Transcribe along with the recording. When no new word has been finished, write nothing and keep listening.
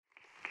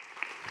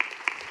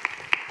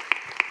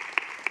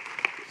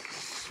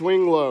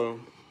Swing Low,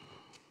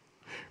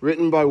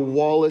 written by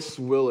Wallace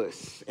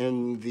Willis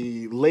in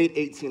the late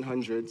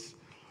 1800s,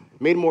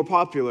 made more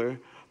popular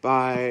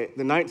by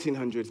the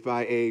 1900s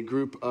by a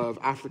group of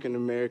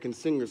African-American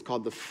singers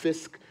called the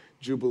Fisk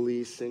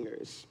Jubilee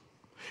Singers.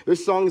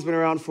 This song has been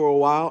around for a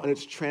while, and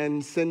it's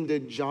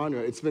transcended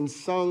genre. It's been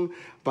sung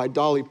by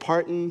Dolly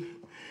Parton.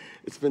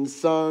 It's been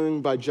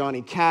sung by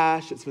Johnny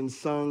Cash. It's been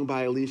sung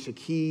by Alicia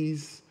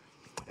Keys.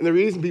 And the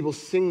reason people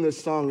sing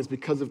this song is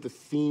because of the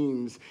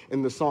themes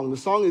in the song. The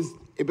song is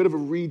a bit of a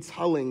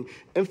retelling,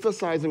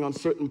 emphasizing on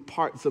certain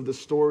parts of the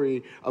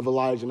story of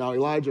Elijah. Now,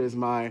 Elijah is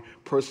my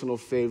personal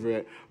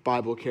favorite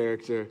Bible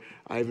character.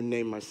 I even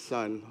named my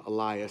son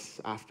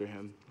Elias after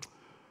him.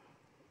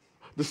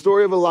 The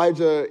story of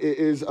Elijah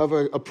is of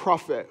a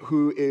prophet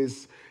who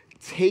is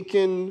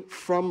taken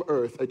from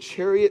earth. A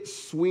chariot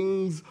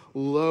swings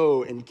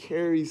low and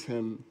carries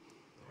him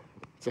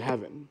to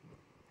heaven.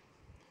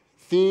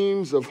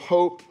 Themes of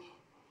hope.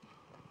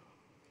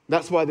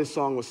 That's why this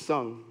song was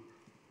sung.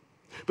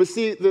 But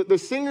see, the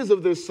singers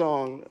of this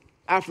song,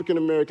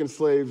 African-American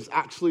slaves,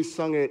 actually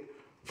sung it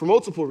for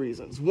multiple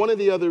reasons. One of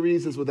the other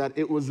reasons was that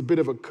it was a bit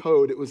of a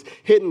code. It was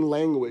hidden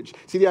language.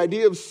 See, the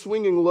idea of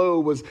swinging low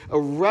was a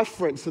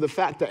reference to the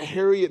fact that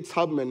Harriet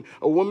Tubman,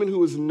 a woman who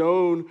was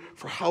known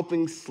for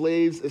helping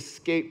slaves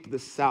escape the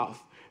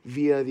South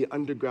via the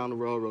Underground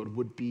Railroad,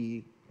 would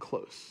be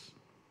close.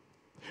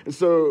 And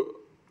so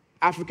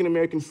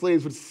African-American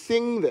slaves would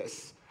sing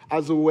this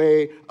as a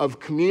way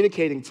of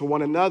communicating to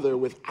one another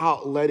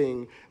without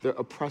letting their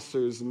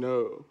oppressors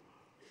know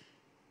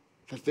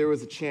that there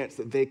was a chance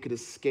that they could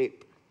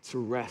escape to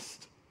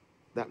rest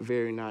that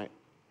very night.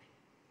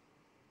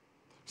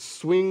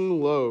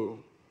 Swing low,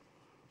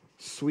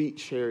 sweet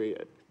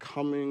chariot,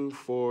 coming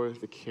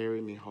forth to carry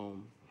me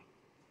home.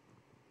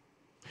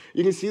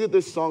 You can see that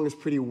this song is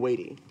pretty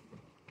weighty.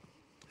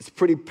 It's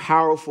pretty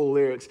powerful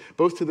lyrics,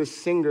 both to the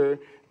singer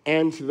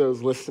and to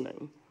those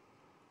listening.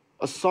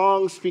 A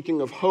song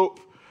speaking of hope,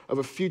 of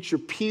a future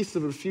peace,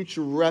 of a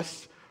future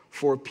rest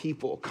for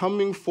people,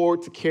 coming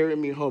forward to carry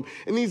me home.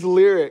 In these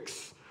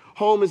lyrics,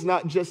 home is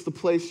not just the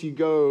place you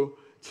go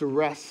to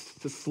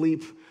rest, to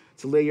sleep,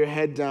 to lay your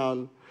head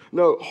down.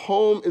 No,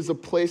 home is a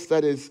place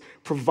that is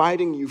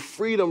providing you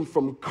freedom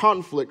from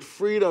conflict,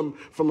 freedom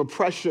from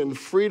oppression,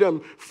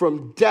 freedom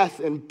from death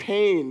and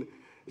pain.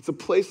 It's a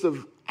place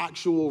of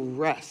actual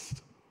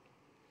rest.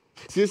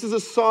 See, this is a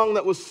song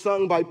that was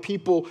sung by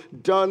people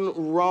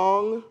done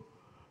wrong,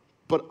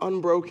 but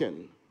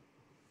unbroken.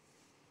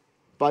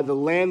 By the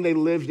land they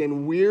lived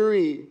in,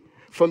 weary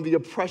from the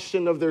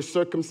oppression of their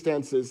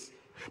circumstances,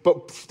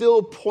 but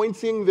still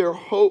pointing their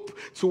hope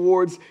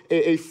towards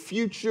a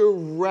future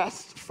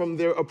rest from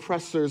their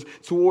oppressors,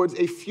 towards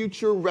a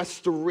future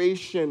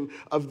restoration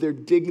of their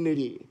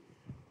dignity.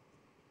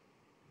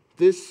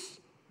 This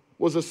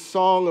was a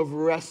song of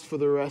rest for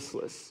the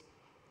restless,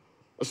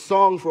 a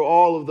song for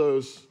all of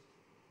those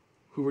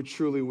who were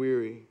truly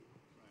weary.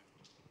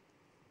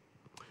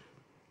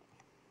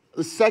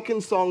 The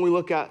second song we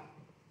look at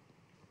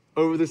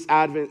over this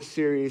Advent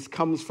series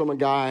comes from a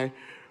guy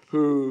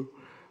who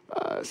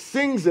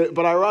sings it,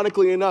 but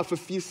ironically enough, a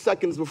few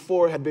seconds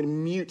before had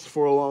been mute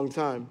for a long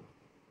time.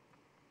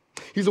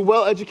 He's a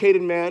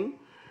well-educated man.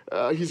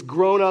 He's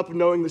grown up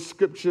knowing the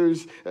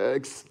scriptures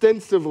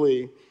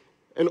extensively.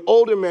 An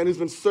older man who's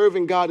been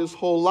serving God his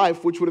whole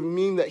life, which would have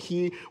mean that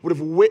he would have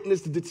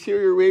witnessed the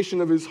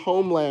deterioration of his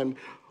homeland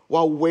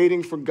while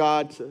waiting for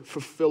God to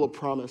fulfill a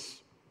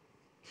promise.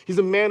 He's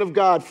a man of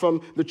God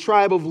from the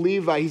tribe of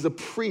Levi. He's a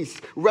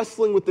priest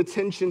wrestling with the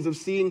tensions of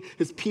seeing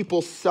his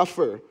people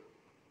suffer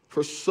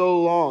for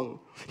so long.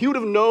 He would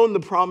have known the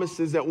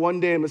promises that one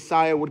day a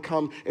Messiah would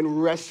come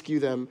and rescue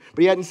them,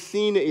 but he hadn't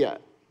seen it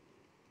yet.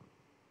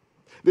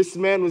 This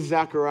man was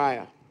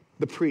Zechariah,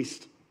 the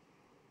priest.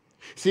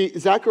 See,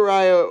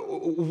 Zechariah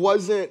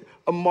wasn't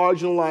a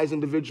marginalized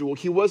individual.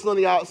 He wasn't on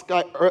the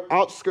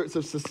outskirts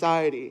of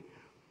society.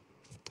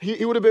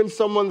 He would have been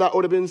someone that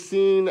would have been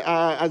seen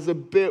as a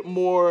bit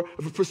more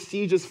of a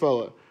prestigious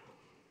fellow,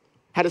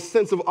 had a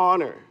sense of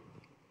honor.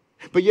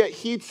 But yet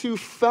he too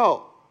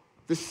felt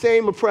the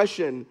same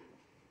oppression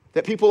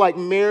that people like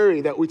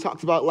Mary that we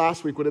talked about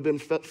last week would have been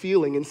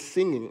feeling and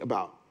singing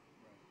about.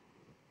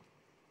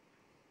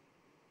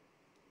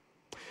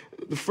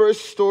 The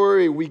first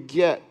story we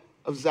get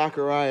of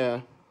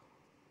Zechariah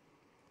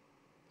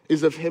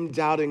is of him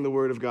doubting the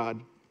word of God.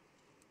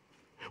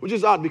 Which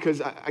is odd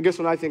because I guess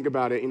when I think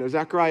about it,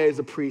 Zechariah is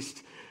a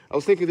priest. I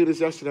was thinking through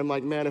this yesterday. I'm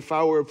like, man, if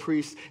I were a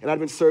priest and I'd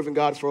been serving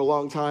God for a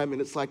long time and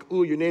it's like,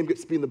 ooh, your name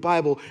gets to be in the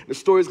Bible and the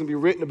story's going to be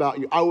written about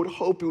you, I would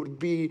hope it would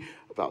be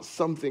about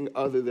something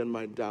other than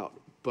my doubt.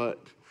 But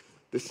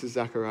this is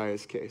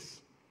Zechariah's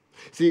case.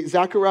 See,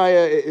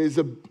 Zechariah is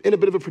in a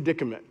bit of a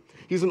predicament.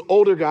 He's an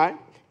older guy.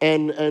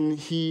 And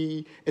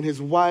he and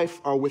his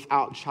wife are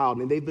without child.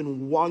 And they've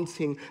been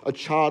wanting a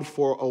child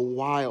for a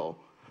while.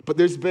 But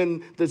there's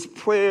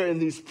prayer and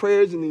these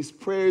prayers and these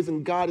prayers,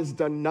 and God has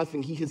done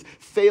nothing. He has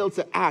failed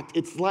to act.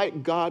 It's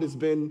like God has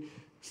been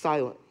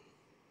silent.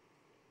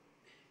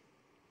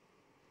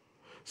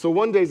 So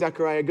one day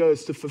Zechariah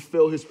goes to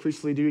fulfill his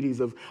priestly duties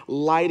of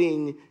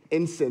lighting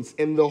incense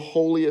in the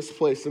holiest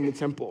place in the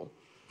temple.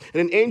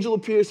 And an angel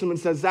appears to him and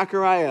says,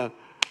 Zechariah,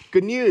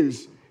 good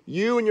news,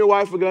 you and your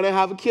wife are going to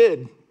have a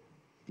kid.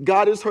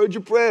 God has heard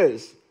your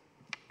prayers.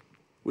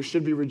 Which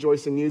should be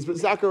rejoicing news. But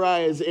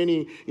Zechariah is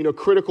any,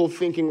 critical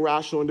thinking,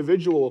 rational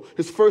individual.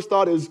 His first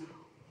thought is,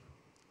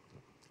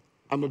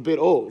 I'm a bit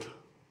old.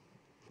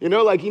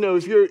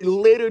 If you're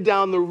later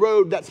down the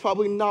road, that's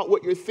probably not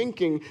what you're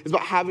thinking is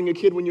about having a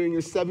kid when you're in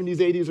your 70s,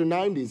 80s, or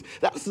 90s.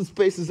 That's the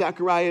space that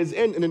Zechariah is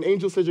in. And an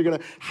angel says you're going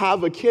to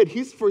have a kid.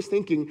 He's first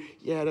thinking,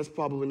 yeah, that's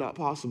probably not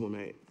possible,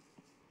 mate.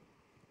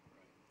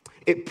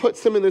 It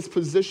puts him in this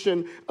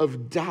position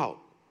of doubt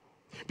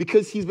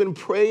because he's been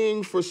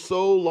praying for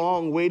so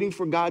long, waiting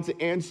for God to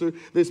answer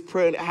this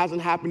prayer, and it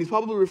hasn't happened. He's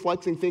probably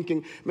reflecting,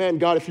 thinking, man,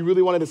 God, if you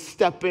really wanted to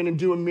step in and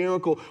do a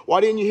miracle,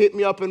 why didn't you hit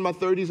me up in my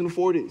 30s and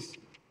 40s?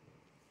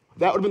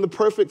 That would have been the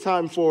perfect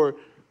time for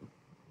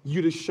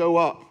you to show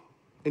up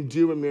and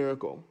do a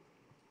miracle.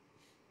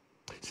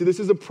 See, this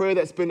is a prayer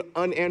that's been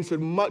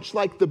unanswered, much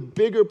like the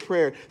bigger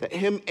prayer that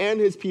him and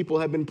his people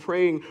have been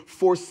praying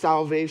for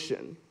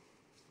salvation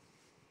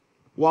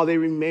while they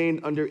remained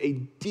under a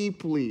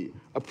deeply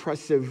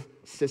oppressive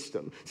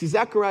system. See,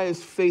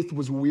 Zechariah's faith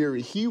was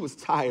weary. He was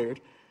tired.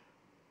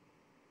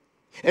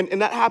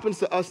 And that happens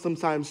to us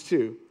sometimes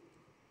too.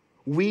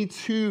 We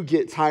too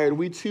get tired.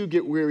 We too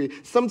get weary.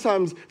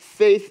 Sometimes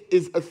faith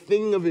is a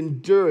thing of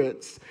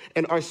endurance,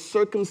 and our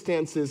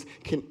circumstances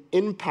can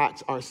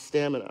impact our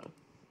stamina.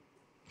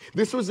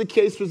 This was the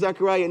case for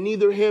Zechariah.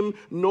 Neither him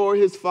nor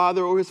his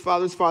father or his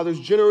father's fathers,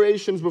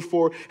 generations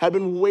before, had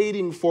been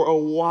waiting for a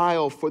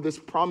while for this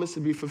promise to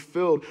be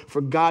fulfilled,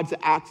 for God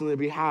to act on their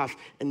behalf,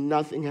 and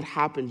nothing had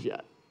happened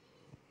yet.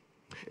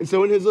 And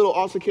so in his little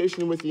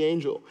altercation with the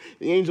angel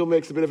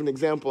makes a bit of an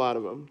example out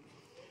of him.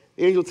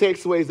 The angel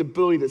takes away his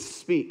ability to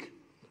speak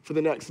for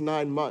the next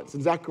 9 months,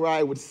 and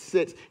Zechariah would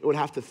sit and would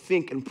have to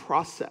think and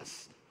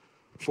process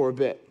for a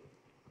bit.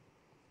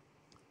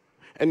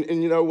 And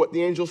what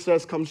the angel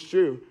says comes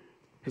true.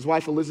 His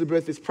wife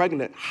Elizabeth is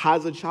pregnant,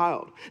 has a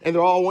child. And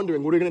they're all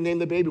wondering, what are we going to name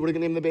the baby? What are we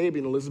going to name the baby?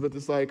 And Elizabeth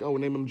is like, we'll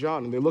name him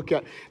John. And they look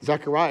at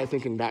Zechariah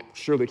thinking that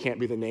surely can't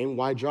be the name.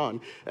 Why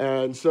John?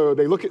 And so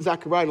they look at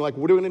Zechariah and they're like,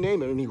 what are we going to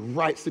name him? And he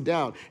writes it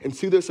down. And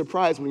to their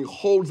surprise, when he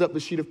holds up the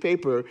sheet of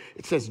paper,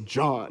 it says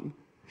John.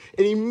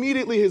 And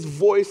immediately his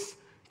voice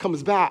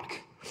comes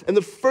back. And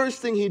the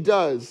first thing he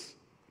does,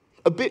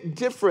 a bit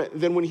different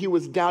than when he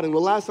was doubting. The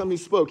last time he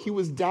spoke, he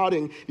was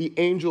doubting the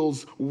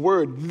angel's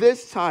word.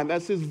 This time,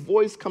 as his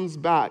voice comes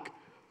back,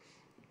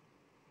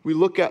 we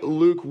look at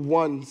Luke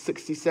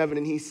 1:67,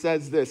 and he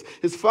says this.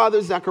 His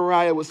father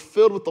Zechariah was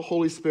filled with the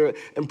Holy Spirit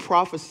and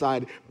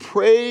prophesied,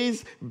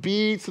 "Praise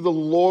be to the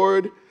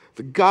Lord,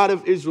 the God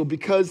of Israel,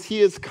 because he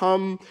has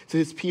come to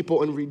his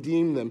people and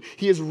redeemed them.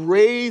 He has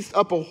raised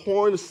up a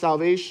horn of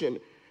salvation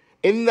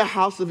in the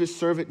house of his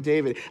servant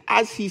David,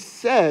 as he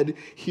said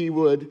he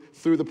would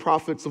through the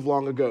prophets of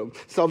long ago.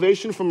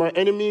 Salvation from our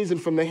enemies and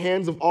from the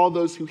hands of all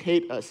those who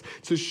hate us,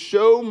 to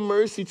show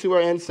mercy to our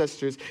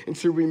ancestors and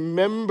to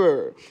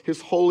remember his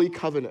holy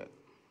covenant,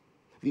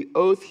 the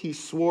oath he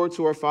swore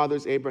to our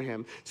fathers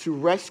Abraham, to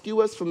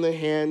rescue us from the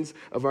hands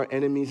of our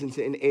enemies and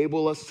to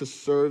enable us to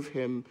serve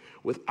him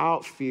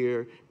without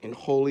fear in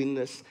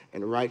holiness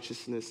and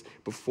righteousness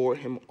before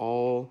him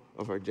all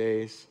of our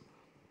days."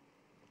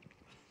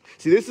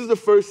 See, this is the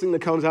first thing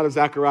that comes out of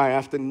Zechariah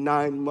after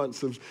 9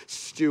 months of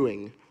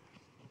stewing.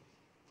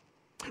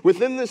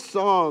 Within this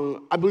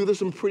song, I believe there's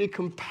some pretty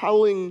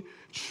compelling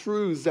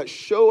truths that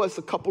show us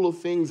a couple of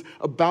things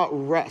about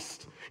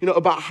rest,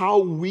 about how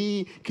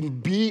we can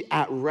be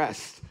at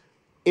rest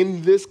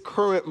in this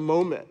current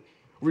moment,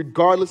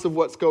 regardless of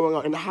what's going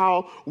on, and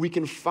how we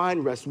can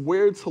find rest,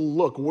 where to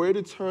look, where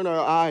to turn our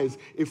eyes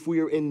if we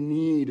are in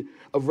need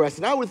of rest.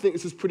 And I would think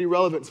this is pretty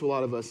relevant to a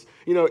lot of us.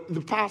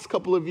 The past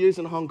couple of years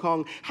in Hong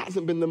Kong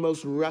hasn't been the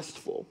most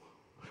restful.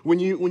 When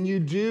you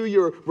do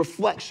your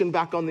reflection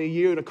back on the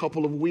year in a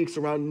couple of weeks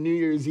around New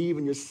Year's Eve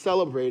and you're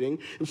celebrating,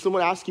 if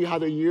someone asks you how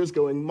their year's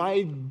going,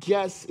 my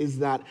guess is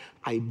that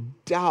I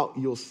doubt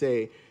you'll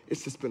say,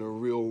 it's just been a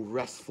real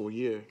restful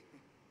year.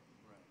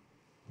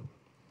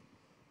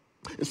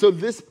 And so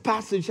this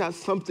passage has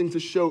something to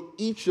show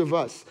each of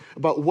us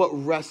about what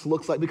rest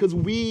looks like, because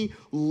we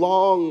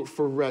long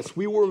for rest.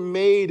 We were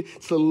made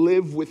to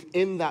live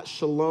within that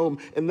shalom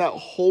and that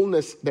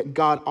wholeness that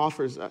God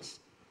offers us.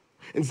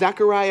 And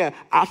Zechariah,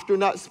 after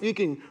not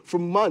speaking for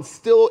months,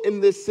 still in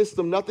this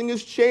system, nothing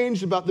has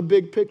changed about the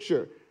big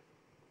picture.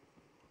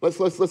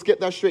 Let's get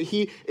that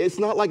straight. It's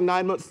not like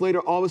 9 months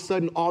later, all of a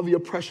sudden, all the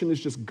oppression is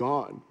just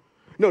gone.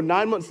 No,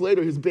 9 months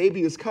later, his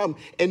baby has come,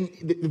 and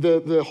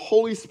the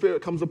Holy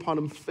Spirit comes upon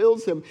him,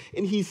 fills him,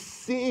 and he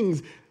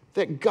sings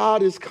that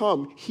God has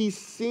come. He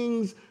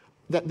sings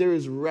that there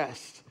is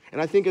rest.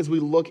 And I think as we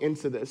look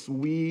into this,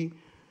 we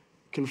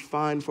can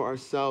find for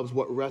ourselves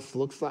what rest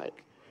looks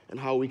like and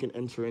how we can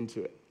enter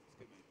into it.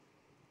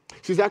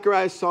 See,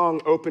 Zechariah's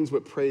song opens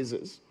with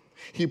praises.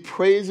 He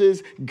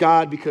praises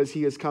God because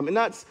he has come. And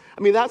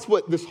that's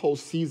what this whole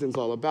season's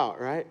all about,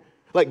 right?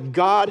 Like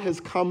God has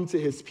come to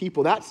his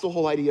people. That's the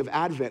whole idea of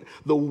Advent,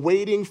 the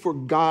waiting for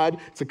God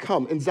to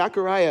come. And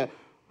Zechariah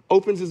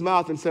opens his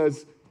mouth and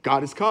says,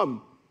 God has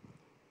come.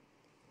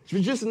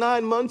 Just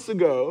 9 months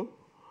ago,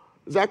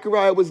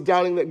 Zechariah was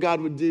doubting that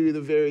God would do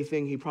the very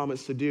thing he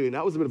promised to do. And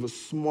that was a bit of a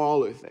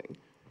smaller thing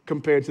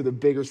compared to the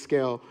bigger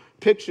scale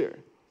picture.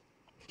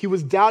 He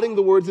was doubting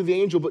the words of the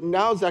angel, but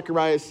now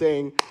Zechariah is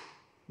saying,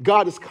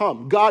 God has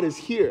come. God is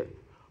here.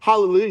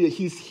 Hallelujah,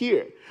 he's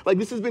here. Like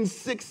this has been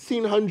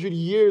 1,600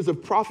 years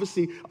of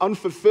prophecy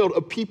unfulfilled,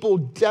 of people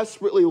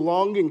desperately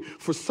longing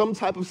for some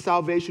type of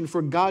salvation,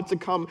 for God to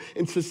come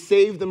and to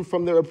save them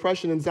from their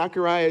oppression. And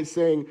Zechariah is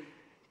saying,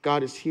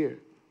 God is here.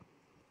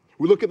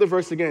 We look at the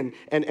verse again,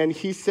 and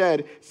he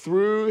said,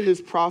 through his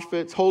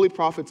prophets, holy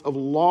prophets of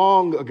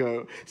long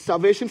ago,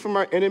 salvation from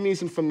our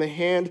enemies and from the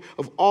hand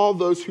of all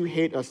those who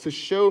hate us, to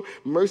show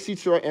mercy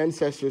to our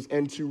ancestors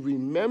and to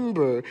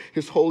remember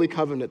his holy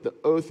covenant, the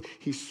oath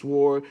he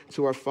swore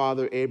to our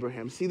father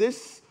Abraham. See,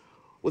 this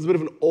was a bit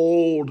of an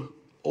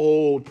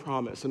old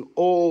promise, an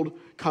old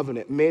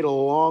covenant made a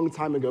long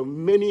time ago.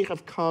 Many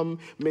have come,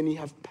 many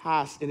have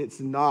passed, and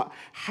it's not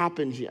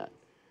happened yet.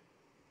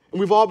 And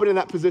we've all been in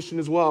that position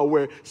as well,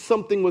 where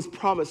something was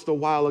promised a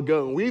while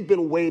ago, and we've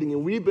been waiting,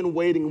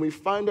 and we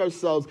find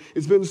ourselves,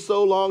 it's been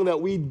so long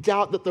that we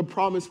doubt that the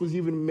promise was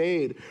even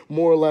made,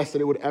 more or less, that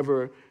it would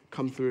ever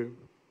come through.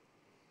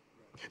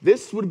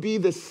 This would be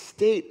the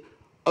state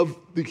of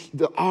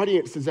the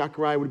audience that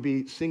Zechariah would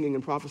be singing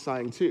and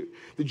prophesying to.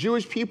 The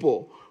Jewish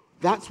people,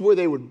 that's where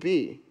they would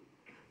be.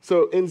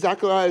 So in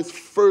Zechariah's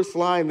first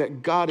line,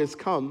 that God has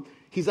come,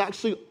 he's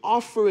actually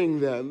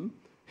offering them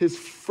his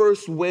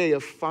first way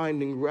of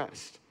finding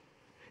rest.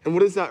 And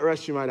what is that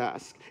rest, you might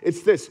ask?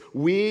 It's this: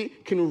 we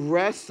can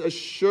rest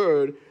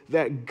assured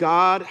that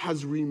God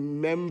has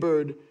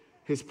remembered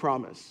his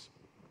promise.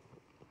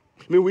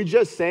 I mean, we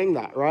just sang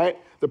that, right?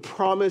 The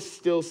promise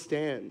still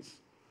stands.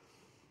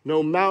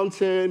 No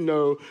mountain,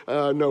 no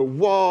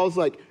walls,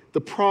 like the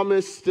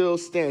promise still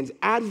stands.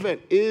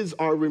 Advent is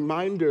our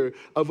reminder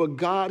of a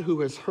God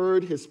who has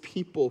heard his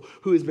people,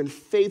 who has been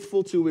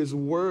faithful to his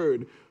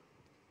word,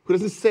 who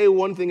doesn't say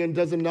one thing and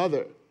does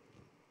another,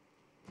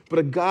 but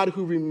a God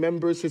who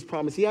remembers his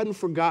promise. He hadn't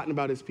forgotten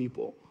about his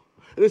people.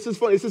 And this is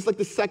funny. This is like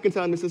the second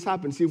time this has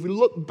happened. See, if we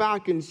look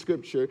back in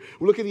Scripture,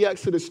 we look at the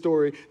Exodus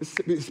story,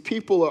 these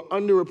people are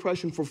under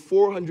oppression for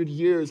 400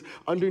 years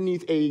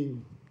underneath a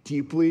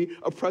deeply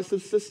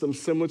oppressive system,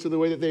 similar to the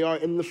way that they are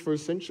in the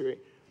first century.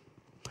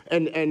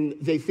 And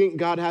they think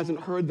God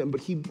hasn't heard them,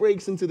 but he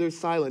breaks into their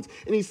silence,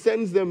 and he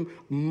sends them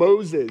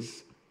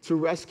Moses to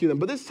rescue them.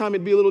 But this time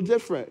it'd be a little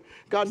different.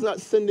 God's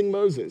not sending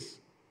Moses.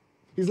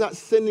 He's not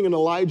sending an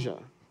Elijah.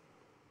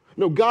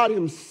 No, God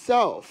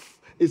himself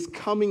is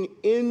coming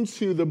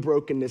into the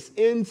brokenness,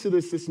 into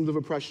the systems of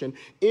oppression,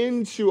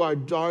 into our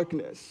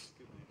darkness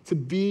to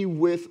be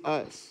with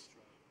us.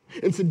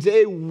 And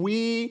today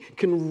we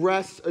can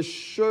rest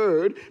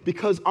assured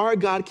because our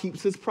God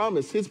keeps his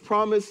promise. His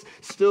promise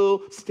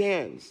still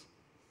stands.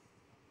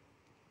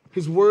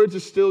 His words are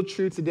still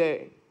true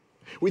today.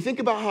 We think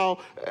about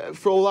how,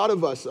 for a lot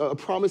of us, a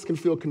promise can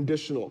feel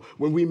conditional.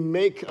 When we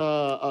make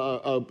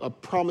a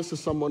promise to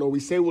someone or we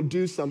say we'll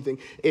do something,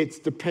 it's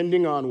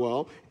depending on,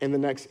 well, in the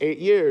next 8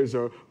 years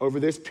or over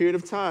this period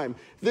of time.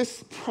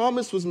 This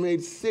promise was made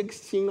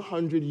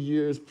 1,600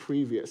 years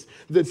previous.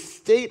 The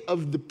state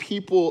of the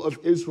people of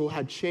Israel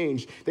had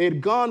changed. They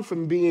had gone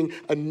from being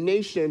a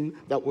nation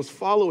that was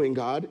following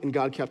God, and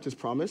God kept his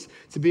promise,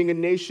 to being a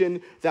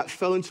nation that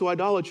fell into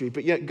idolatry,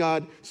 but yet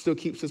God still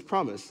keeps his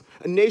promise.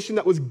 A nation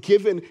that was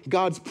given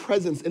God's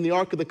presence in the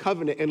Ark of the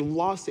Covenant and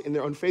lost it in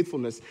their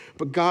unfaithfulness,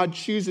 but God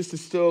chooses to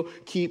still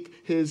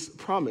keep his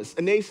promise.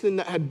 A nation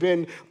that had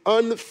been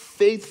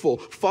unfaithful,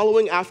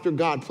 following after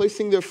God,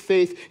 placing their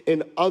faith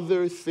in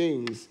other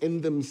things,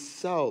 in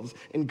themselves,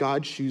 and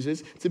God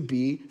chooses to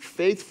be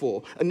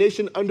faithful. A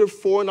nation under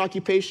foreign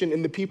occupation,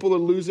 and the people are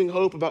losing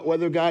hope about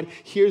whether God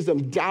hears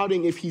them,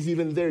 doubting if he's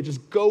even there,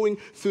 just going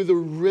through the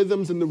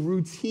rhythms and the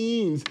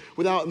routines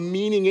without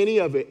meaning any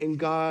of it, and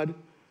God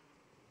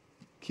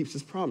keeps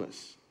his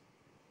promise.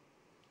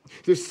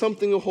 There's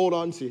something to hold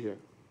on to here.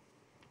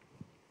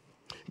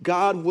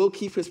 God will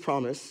keep his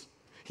promise.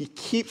 He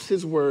keeps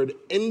his word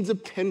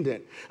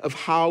independent of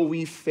how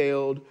we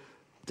failed,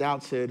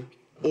 doubted,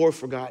 or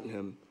forgotten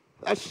him.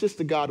 That's just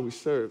the God we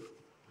serve.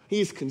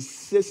 He's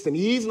consistent.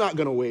 He's not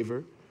going to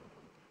waver.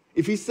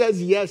 If he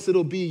says yes,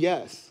 it'll be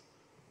yes.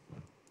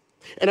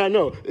 And I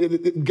know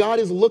God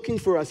is looking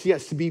for us,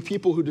 yes, to be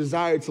people who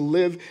desire to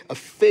live a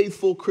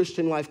faithful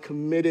Christian life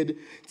committed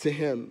to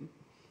him.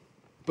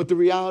 But the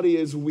reality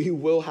is we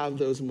will have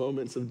those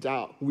moments of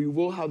doubt. We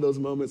will have those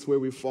moments where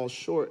we fall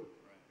short.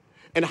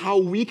 And how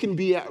we can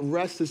be at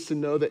rest is to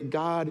know that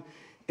God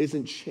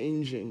isn't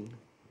changing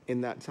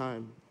in that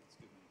time.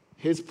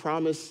 His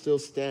promise still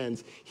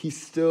stands. He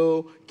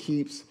still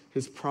keeps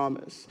his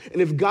promise.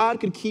 And if God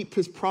could keep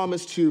his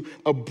promise to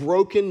a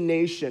broken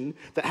nation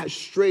that has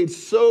strayed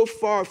so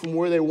far from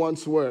where they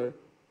once were,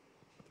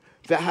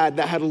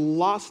 that had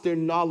lost their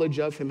knowledge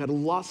of him, had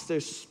lost their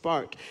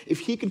spark, if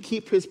he could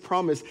keep his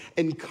promise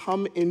and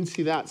come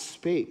into that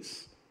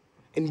space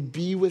and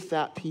be with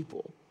that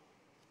people,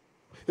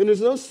 then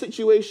there's no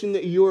situation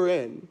that you're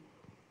in.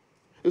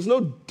 There's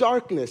no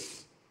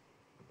darkness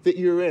that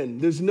you're in.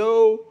 There's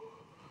no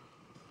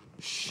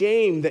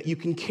shame that you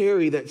can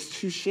carry that's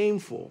too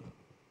shameful.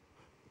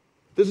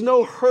 There's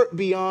no hurt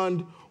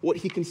beyond what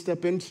he can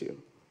step into.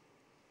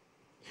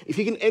 If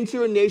he can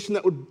enter a nation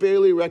that would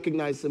barely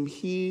recognize him,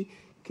 he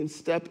can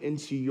step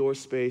into your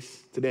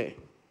space today.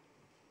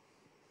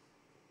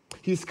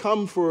 He's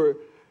come for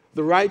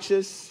the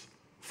righteous,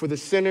 for the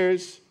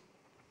sinners.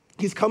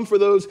 He's come for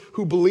those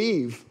who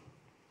believe.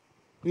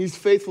 And he's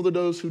faithful to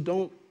those who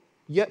don't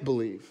yet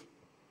believe.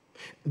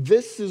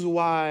 This is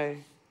why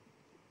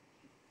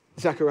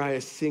Zechariah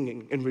is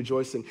singing and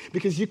rejoicing,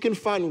 because you can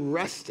find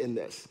rest in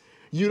this.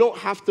 You don't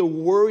have to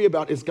worry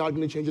about, is God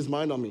going to change his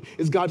mind on me?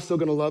 Is God still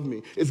going to love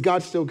me? Is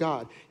God still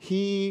God?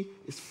 He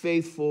is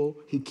faithful.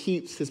 He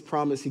keeps his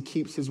promise. He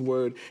keeps his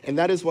word. And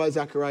that is why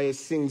Zechariah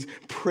sings,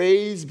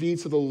 praise be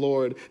to the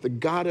Lord, the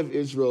God of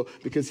Israel,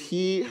 because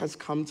he has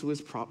come to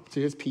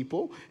his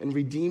people and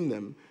redeemed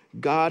them.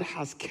 God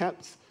has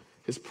kept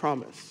his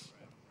promise.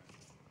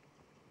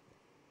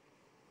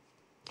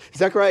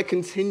 Zechariah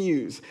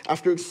continues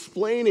after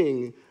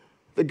explaining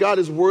that God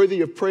is worthy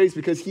of praise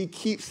because he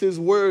keeps his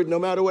word. No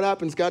matter what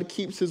happens, God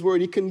keeps his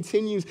word. He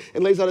continues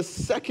and lays out a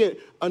second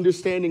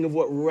understanding of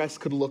what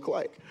rest could look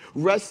like.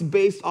 Rest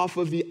based off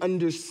of the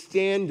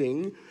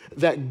understanding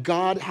that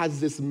God has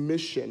this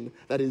mission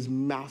that is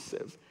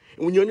massive.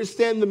 And when you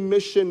understand the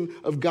mission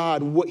of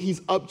God, what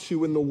he's up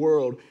to in the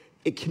world,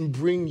 it can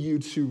bring you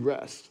to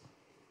rest.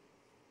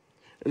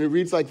 And it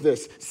reads like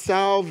this: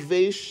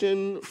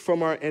 salvation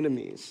from our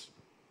enemies,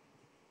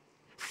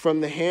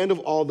 from the hand of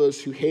all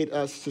those who hate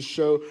us, to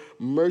show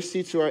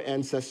mercy to our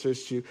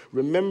ancestors, to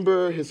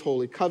remember his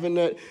holy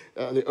covenant,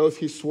 the oath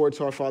he swore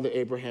to our father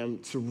Abraham,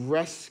 to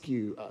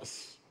rescue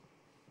us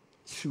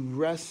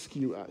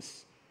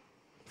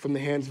from the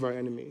hands of our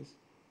enemies.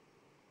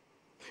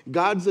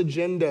 God's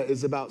agenda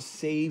is about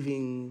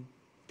saving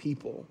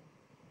people.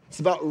 It's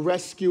about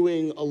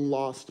rescuing a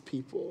lost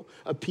people,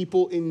 a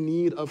people in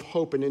need of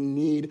hope and in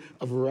need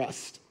of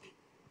rest.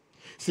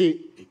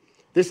 See,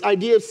 this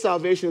idea of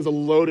salvation is a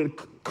loaded,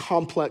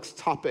 complex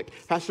topic.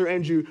 Pastor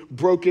Andrew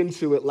broke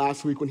into it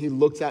last week when he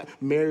looked at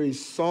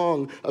Mary's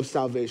song of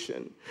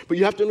salvation. But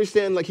you have to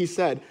understand, like he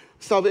said,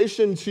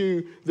 salvation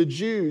to the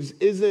Jews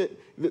isn't,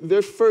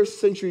 their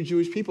first century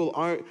Jewish people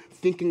aren't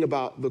thinking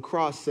about the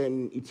cross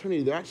and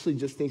eternity. They're actually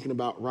just thinking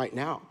about right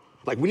now.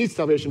 Like, we need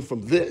salvation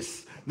from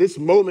this. This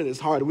moment is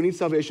hard. We need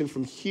salvation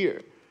from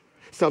here.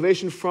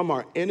 Salvation from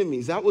our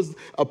enemies. That was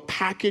a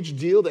package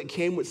deal that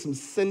came with some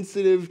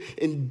sensitive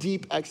and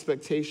deep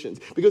expectations,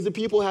 because the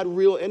people had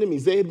real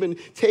enemies. They had been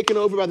taken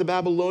over by the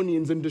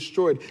Babylonians and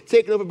destroyed,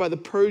 taken over by the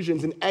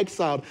Persians and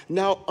exiled,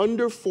 now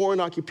under foreign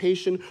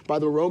occupation by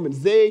the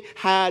Romans. They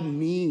had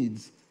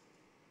needs.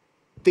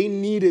 They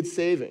needed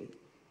saving.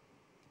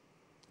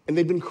 And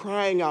they'd been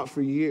crying out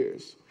for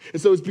years.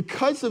 And so it's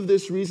because of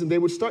this reason they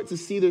would start to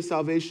see their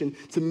salvation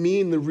to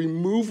mean the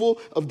removal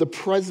of the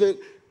present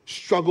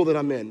struggle that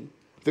I'm in,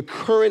 the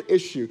current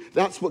issue.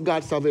 That's what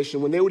God's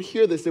salvation. When they would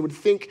hear this, they would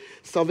think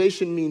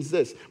salvation means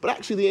this. But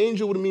actually, the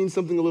angel would mean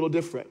something a little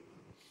different.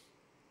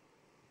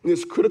 And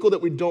it's critical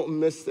that we don't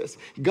miss this.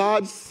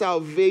 God's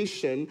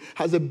salvation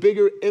has a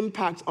bigger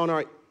impact on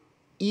our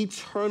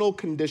eternal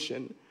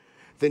condition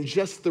than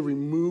just the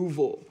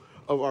removal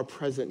of our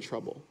present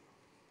trouble.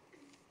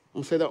 I'm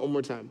going to say that one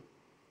more time.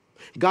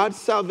 God's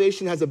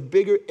salvation has a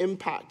bigger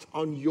impact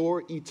on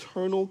your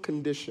eternal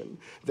condition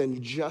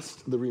than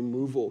just the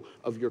removal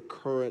of your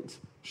current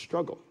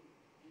struggle.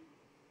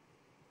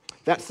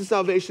 That's the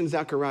salvation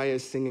Zechariah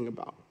is singing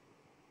about.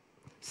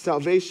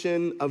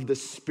 Salvation of the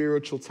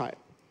spiritual type.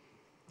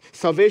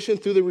 Salvation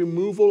through the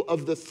removal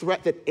of the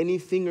threat that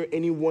anything or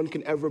anyone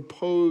can ever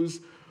pose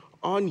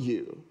on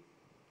you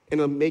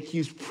and make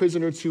you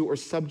prisoner to or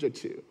subject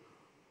to.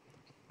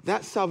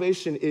 That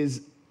salvation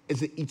is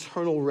an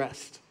eternal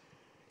rest.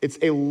 It's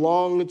a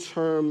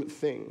long-term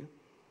thing.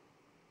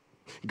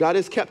 God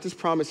has kept his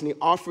promise, and he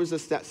offers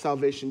us that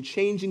salvation,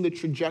 changing the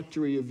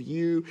trajectory of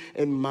you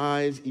and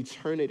my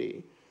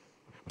eternity,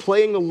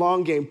 playing the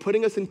long game,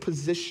 putting us in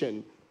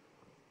position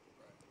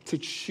to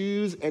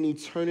choose an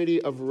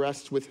eternity of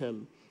rest with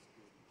him,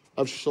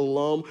 of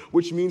shalom,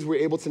 which means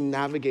we're able to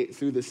navigate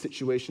through the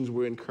situations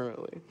we're in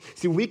currently.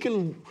 See, we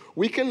can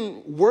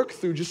work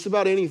through just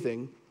about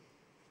anything,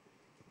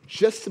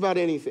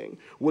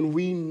 when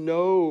we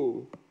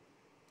know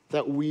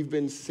that we've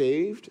been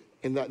saved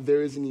and that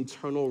there is an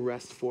eternal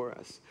rest for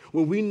us.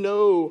 When we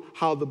know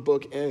how the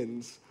book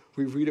ends,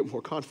 we read it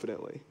more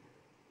confidently.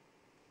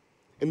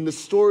 And the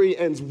story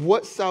ends.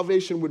 What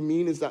salvation would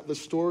mean is that the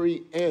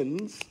story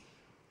ends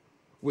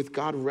with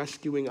God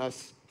rescuing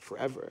us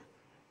forever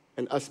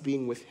and us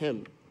being with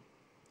him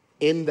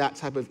in that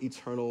type of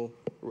eternal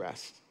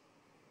rest.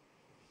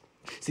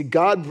 See,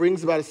 God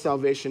brings about a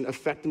salvation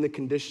affecting the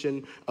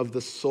condition of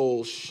the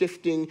soul,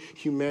 shifting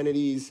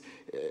humanity's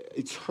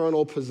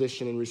eternal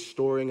position and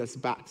restoring us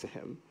back to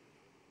him.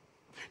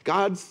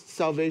 God's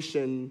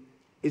salvation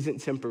isn't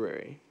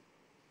temporary,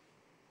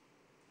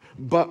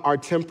 but our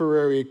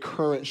temporary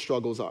current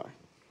struggles are.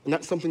 And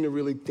that's something to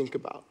really think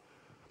about.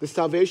 The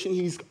salvation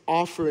he's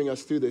offering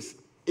us through this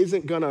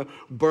isn't gonna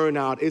burn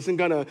out, isn't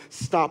gonna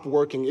stop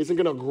working, isn't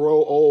gonna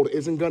grow old,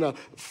 isn't gonna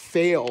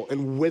fail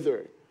and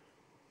wither.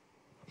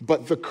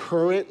 But the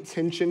current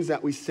tensions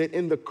that we sit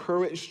in, the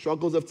current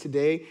struggles of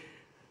today,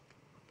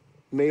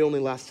 may only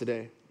last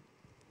today,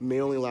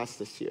 may only last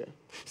this year.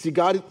 See,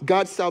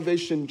 God's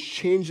salvation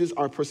changes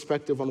our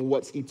perspective on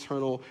what's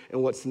eternal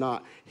and what's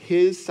not.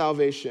 His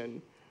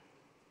salvation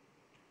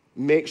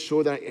makes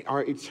sure that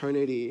our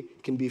eternity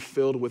can be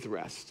filled with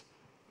rest.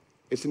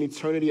 It's an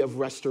eternity of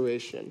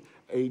restoration,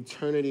 an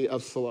eternity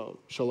of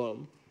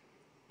shalom.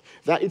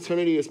 That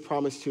eternity is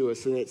promised to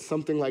us, and it's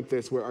something like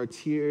this, where our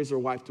tears are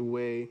wiped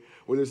away,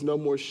 where there's no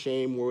more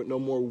shame, where no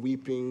more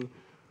weeping,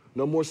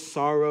 no more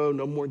sorrow,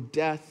 no more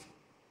death,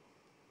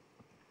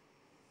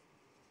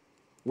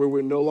 where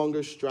we're no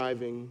longer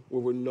striving,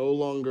 where we're no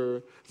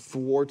longer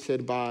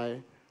thwarted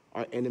by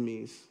our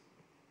enemies,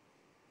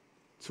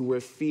 to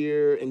where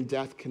fear and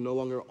death can no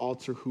longer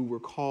alter who we're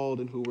called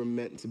and who we're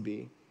meant to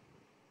be.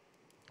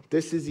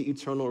 This is the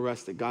eternal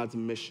rest that God's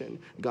mission,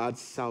 God's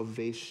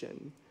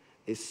salvation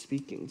is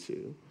speaking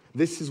to.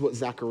 This is what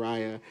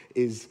Zechariah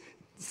is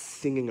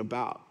singing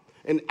about.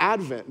 And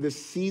Advent,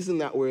 this season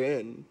that we're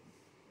in,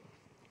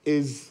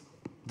 is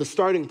the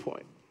starting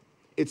point.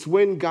 It's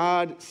when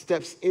God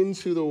steps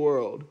into the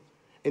world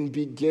and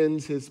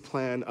begins his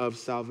plan of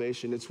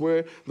salvation. It's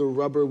where the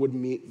rubber would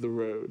meet the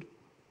road.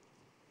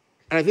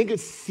 And I think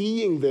it's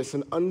seeing this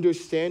and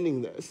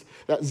understanding this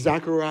that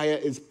Zechariah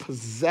is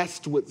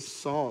possessed with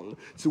song,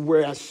 to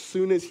where as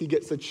soon as he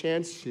gets a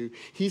chance to,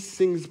 he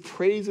sings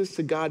praises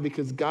to God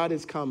because God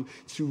has come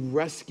to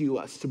rescue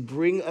us, to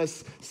bring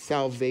us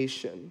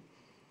salvation.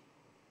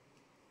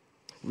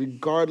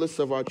 Regardless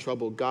of our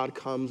trouble, God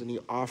comes and he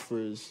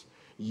offers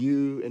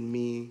you and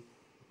me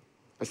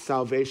a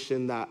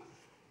salvation that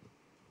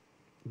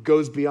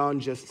goes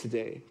beyond just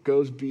today,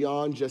 goes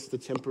beyond just the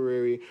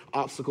temporary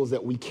obstacles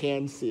that we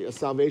can see, a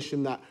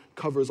salvation that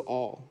covers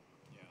all.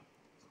 Yeah.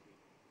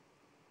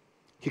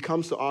 He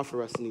comes to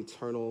offer us an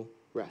eternal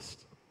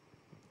rest.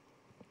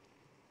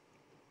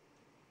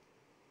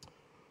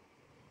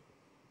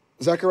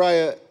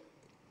 Zechariah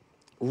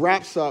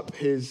wraps up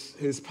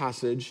his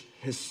passage,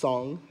 his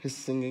song, his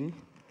singing,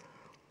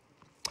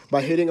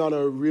 by hitting on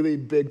a really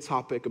big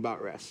topic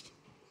about rest,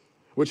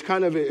 which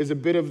kind of is a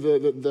bit of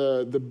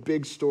the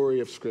big story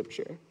of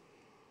Scripture.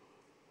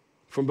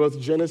 From both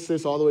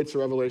Genesis all the way to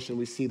Revelation,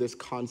 we see this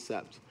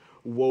concept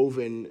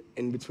woven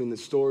in between the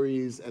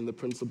stories and the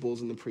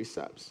principles and the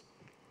precepts.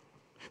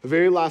 The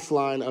very last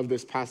line of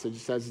this passage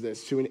says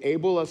this: to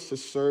enable us to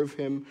serve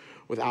him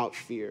without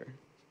fear,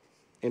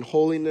 in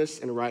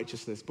holiness and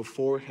righteousness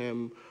before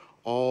him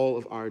all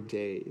of our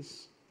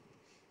days.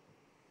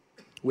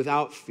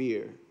 Without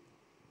fear.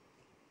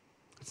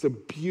 It's a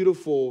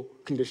beautiful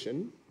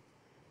condition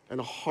and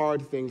a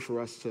hard thing for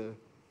us to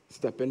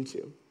step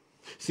into.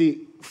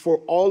 See, for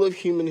all of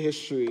human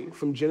history,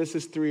 from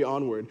Genesis 3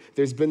 onward,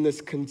 there's been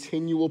this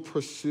continual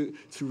pursuit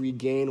to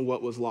regain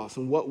what was lost.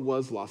 And what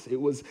was lost?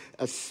 It was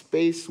a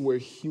space where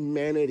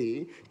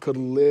humanity could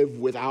live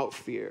without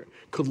fear,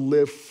 could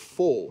live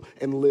full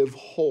and live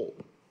whole.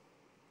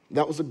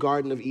 That was the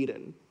Garden of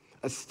Eden,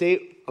 a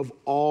state of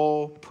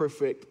all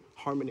perfect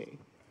harmony.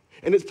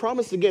 And it's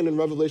promised again in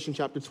Revelation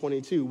chapter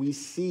 22. We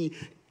see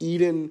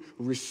Eden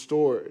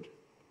restored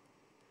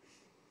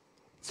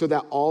so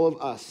that all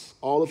of us,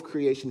 all of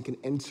creation, can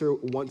enter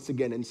once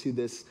again into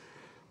this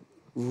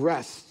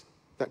rest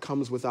that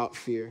comes without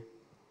fear.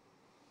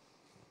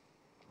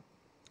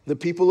 The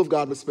people of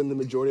God would spend the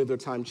majority of their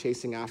time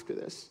chasing after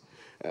this.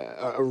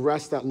 A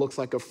rest that looks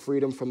like a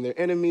freedom from their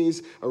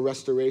enemies, a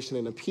restoration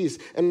and a peace.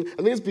 And I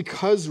think it's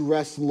because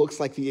rest looks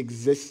like the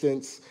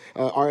existence,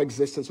 our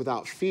existence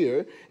without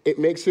fear, it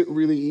makes it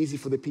really easy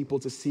for the people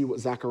to see what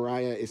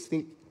Zechariah is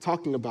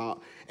talking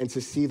about and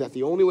to see that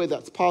the only way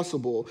that's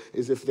possible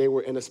is if they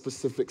were in a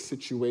specific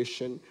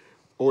situation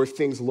or if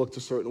things looked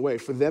a certain way.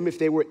 For them, if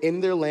they were in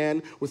their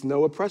land with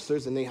no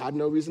oppressors, then they had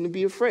no reason to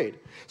be afraid.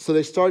 So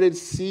they started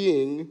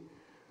seeing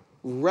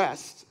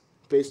rest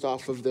based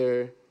off of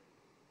their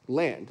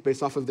land,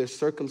 based off of their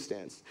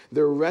circumstance.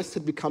 Their rest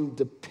had become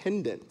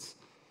dependent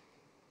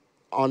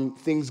on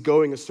things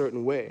going a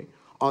certain way,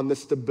 on the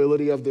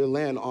stability of their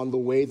land, on the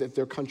way that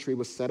their country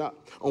was set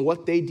up, on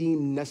what they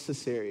deemed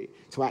necessary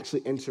to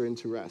actually enter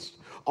into rest.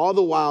 All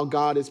the while,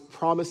 God is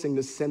promising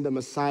to send a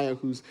Messiah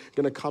who's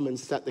going to come and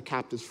set the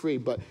captives free.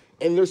 But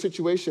in their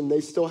situation,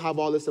 they still have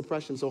all this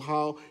oppression. So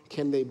how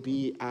can they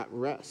be at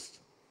rest?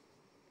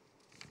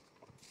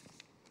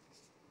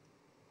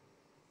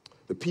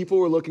 The people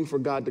were looking for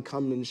God to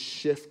come and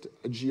shift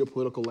a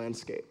geopolitical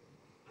landscape.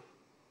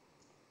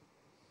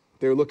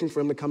 They were looking for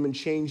him to come and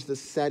change the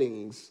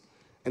settings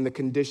and the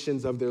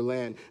conditions of their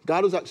land.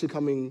 God was actually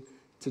coming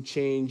to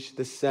change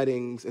the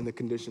settings and the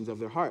conditions of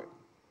their heart.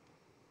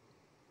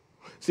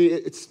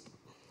 See,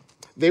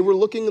 they were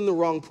looking in the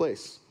wrong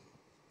place.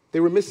 They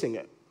were missing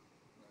it.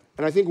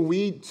 And I think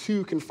we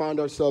too can find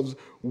ourselves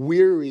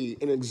weary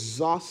and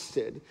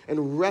exhausted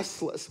and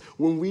restless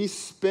when we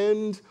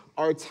spend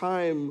our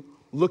time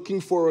looking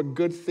for a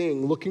good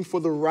thing, looking for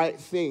the right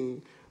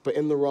thing, but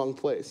in the wrong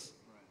place.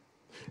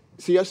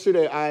 See,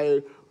 yesterday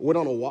I went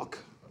on a walk,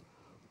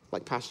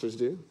 like pastors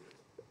do,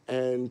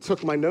 and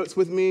took my notes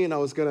with me, and I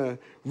was going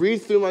to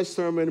read through my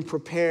sermon,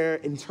 prepare,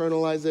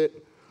 internalize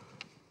it.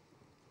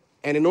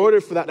 And in order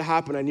for that to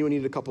happen, I knew I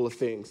needed a couple of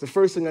things. The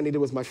first thing I needed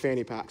was my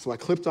fanny pack. So I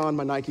clipped on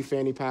my Nike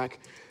fanny pack,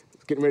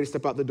 getting ready to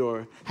step out the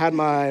door. Had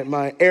my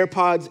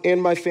AirPods in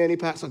my fanny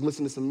pack so I could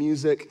listen to some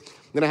music.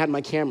 Then I had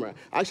my camera.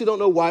 I actually don't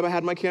know why I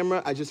had my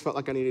camera. I just felt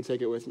like I needed to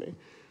take it with me.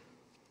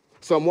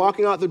 So I'm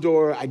walking out the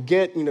door. I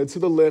get, to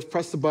the lift,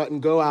 press the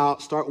button, go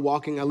out, start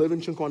walking. I live in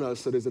Chinconos,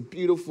 so there's a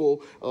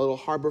beautiful little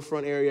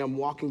harborfront area. I'm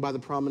walking by the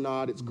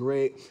promenade. It's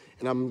great.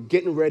 And I'm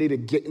getting ready to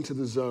get into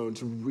the zone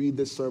to read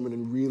this sermon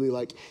and really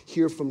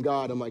hear from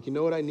God. I'm like, you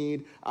know what I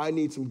need? I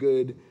need some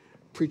good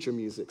preacher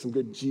music, some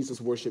good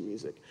Jesus worship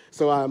music.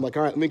 So I'm like,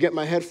 all right, let me get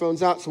my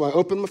headphones out. So I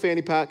open my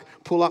fanny pack,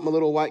 pull out my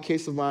little white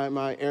case of my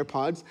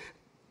AirPods,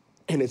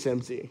 and it's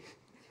empty.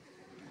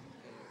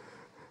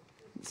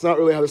 It's not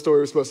really how the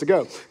story was supposed to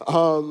go.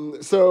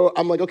 So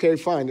I'm like, okay,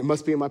 fine. It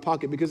must be in my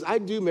pocket because I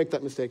do make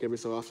that mistake every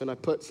so often. I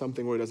put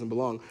something where it doesn't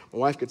belong. My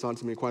wife gets on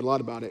to me quite a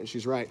lot about it, and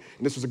she's right.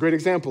 And this was a great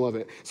example of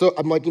it. So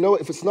I'm like,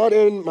 if it's not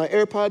in my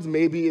AirPods,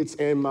 maybe it's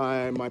in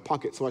my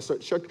pocket. So I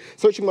start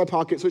searching my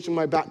pocket, searching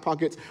my back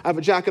pockets. I have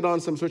a jacket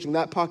on, so I'm searching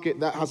that pocket.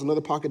 That has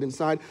another pocket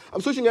inside.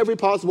 I'm searching every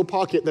possible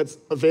pocket that's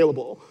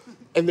available.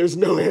 And there's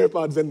no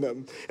AirPods in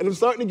them. And I'm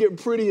starting to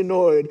get pretty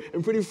annoyed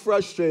and pretty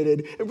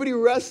frustrated and pretty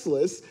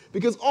restless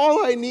because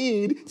all I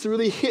need to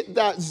really hit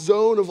that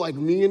zone of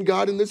me and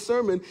God in this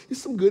sermon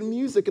is some good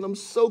music. And I'm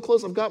so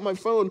close. I've got my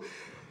phone,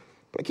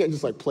 but I can't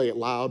just play it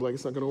loud.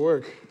 It's not going to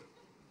work.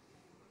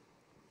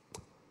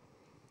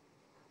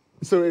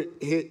 So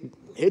it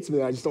hits me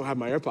that I just don't have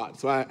my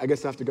AirPods. So I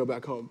guess I have to go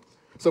back home.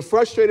 So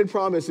frustrated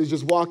Promise is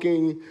just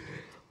walking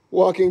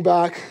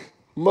back,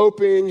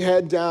 moping,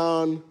 head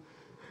down,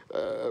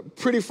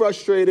 pretty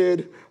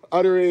frustrated,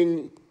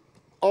 uttering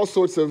all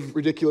sorts of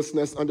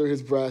ridiculousness under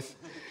his breath.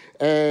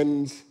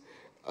 And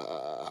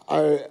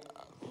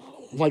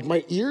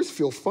my ears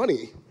feel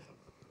funny.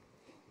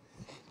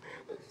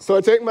 So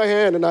I take my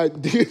hand and I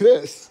do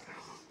this.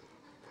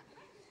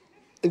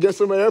 And guess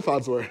where my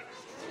AirPods were?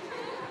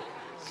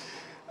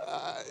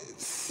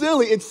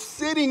 Silly, it's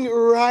sitting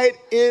right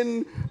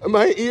in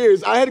my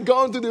ears. I had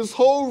gone through this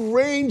whole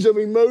range of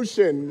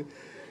emotion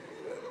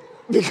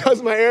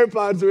because my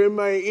AirPods are in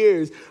my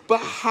ears. But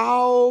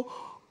how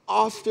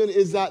often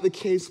is that the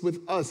case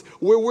with us?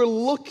 Where we're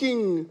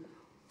looking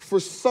for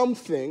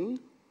something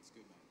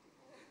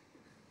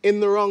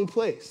in the wrong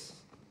place.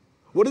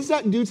 What does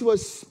that do to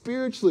us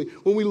spiritually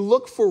when we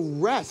look for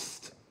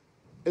rest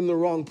in the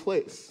wrong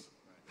place?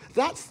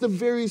 That's the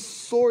very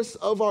source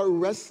of our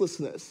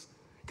restlessness.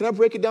 Can I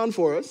break it down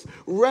for us?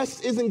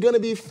 Rest isn't going to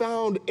be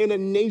found in a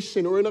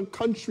nation or in a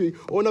country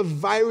or in a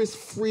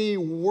virus-free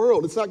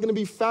world. It's not going to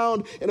be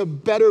found in a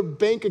better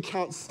bank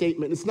account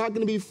statement. It's not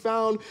going to be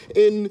found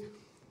in,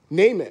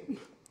 name it.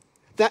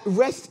 That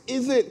rest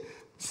isn't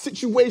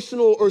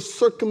situational or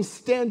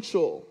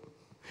circumstantial.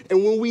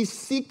 And when we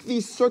seek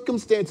these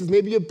circumstances,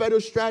 maybe a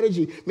better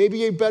strategy,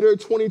 maybe a better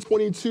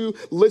 2022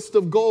 list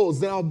of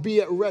goals, then I'll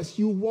be at rest.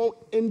 You won't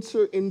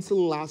enter into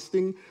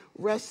lasting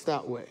rest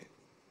that way.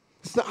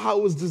 It's not how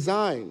it was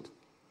designed.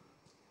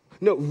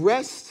 No,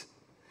 rest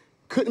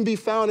couldn't be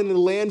found in the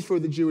land for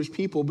the Jewish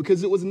people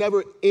because it was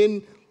never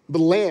in the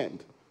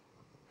land.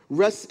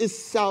 Rest is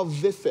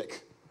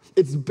salvific.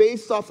 It's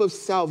based off of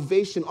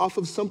salvation, off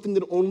of something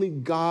that only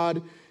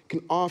God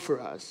can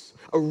offer us,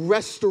 a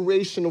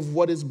restoration of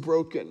what is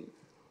broken.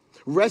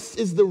 Rest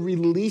is the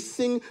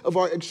releasing of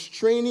our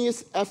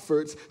extraneous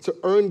efforts to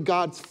earn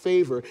God's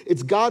favor.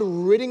 It's God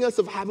ridding us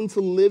of having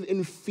to live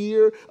in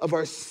fear of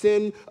our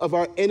sin, of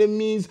our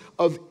enemies,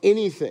 of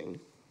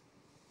anything.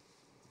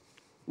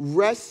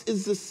 Rest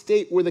is the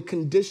state where the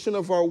condition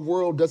of our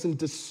world doesn't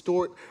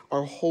distort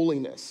our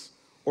holiness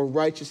or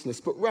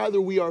righteousness, but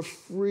rather we are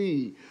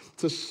free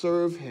to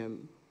serve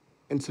him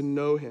and to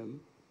know him.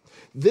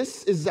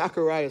 This is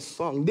Zechariah's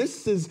song.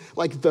 This is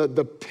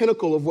the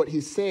pinnacle of what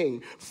he's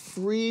saying.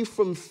 Free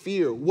from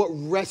fear, what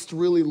rest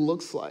really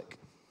looks like.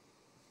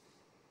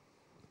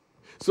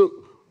 So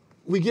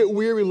we get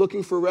weary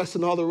looking for rest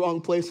in all the wrong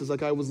places,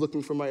 like I was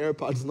looking for my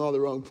AirPods in all the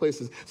wrong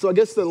places. So I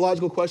guess the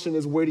logical question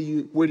is, where do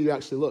you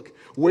actually look?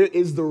 Where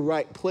is the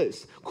right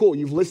place? Cool,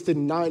 you've listed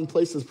 9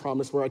 places,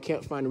 Promise, where I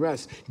can't find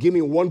rest. Give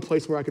me one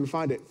place where I can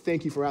find it.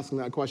 Thank you for asking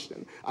that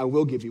question. I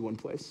will give you one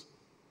place.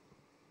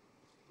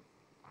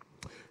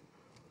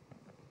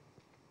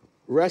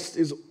 Rest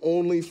is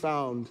only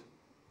found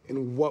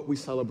in what we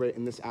celebrate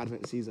in this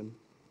Advent season.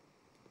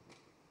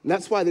 And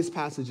that's why this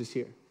passage is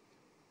here.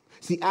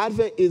 See,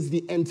 Advent is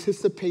the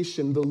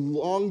anticipation, the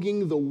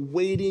longing, the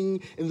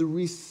waiting, and the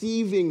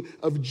receiving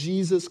of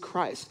Jesus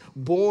Christ,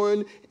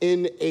 born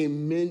in a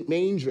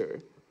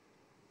manger,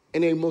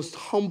 in a most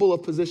humble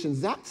of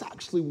positions. That's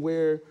actually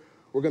where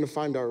we're going to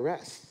find our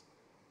rest.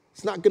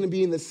 It's not going to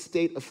be in the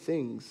state of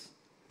things.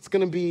 It's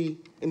going to be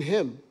in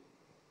him.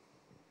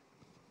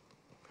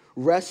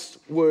 Rest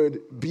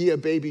would be a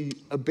baby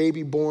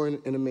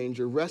born in a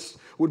manger. Rest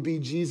would be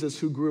Jesus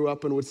who grew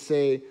up and would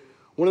say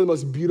one of the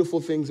most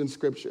beautiful things in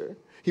Scripture.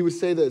 He would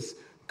say this,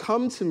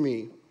 "Come to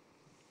me."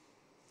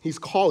 He's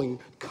calling,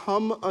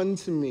 "Come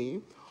unto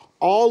me,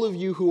 all of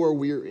you who are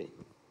weary,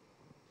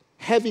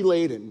 heavy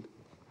laden,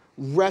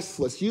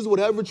 restless." Use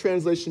whatever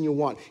translation you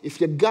want.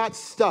 If you got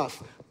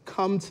stuff,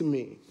 come to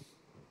me,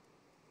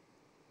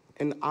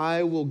 and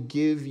I will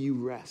give you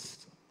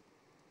rest.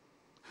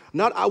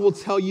 Not I will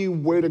tell you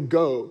where to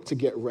go to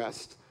get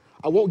rest.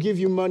 I won't give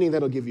you money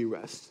that'll give you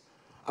rest.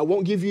 I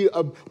won't give you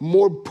a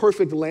more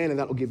perfect land and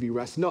that'll give you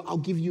rest. No, I'll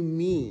give you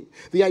me.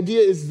 The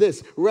idea is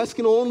this: rest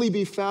can only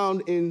be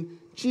found in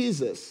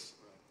Jesus.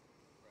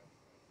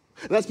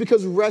 And that's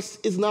because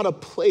rest is not a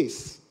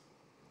place,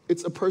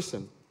 it's a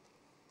person.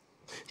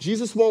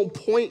 Jesus won't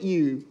point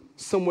you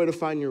somewhere to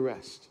find your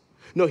rest.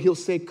 No, he'll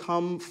say,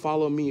 "Come,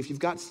 follow me." If you've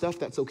got stuff,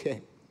 that's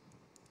okay.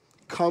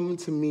 Come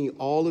to me,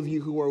 all of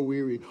you who are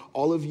weary,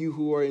 all of you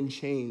who are in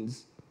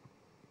chains,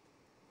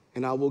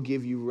 and I will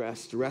give you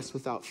rest. Rest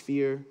without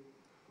fear,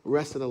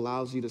 rest that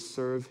allows you to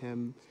serve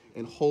him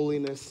in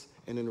holiness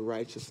and in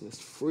righteousness,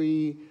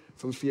 free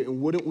from fear.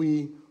 And wouldn't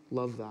we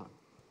love that?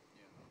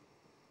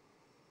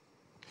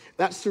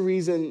 That's the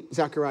reason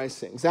Zechariah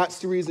sings. That's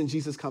the reason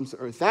Jesus comes to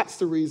earth. That's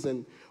the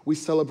reason we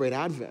celebrate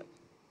Advent.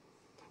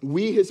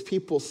 We, his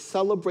people,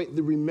 celebrate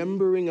the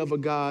remembering of a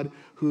God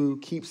who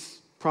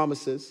keeps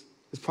promises.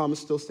 His promise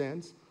still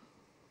stands.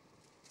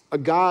 A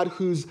God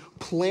whose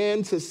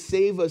plan to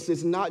save us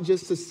is not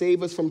just to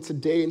save us from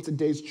today and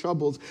today's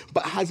troubles,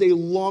 but has a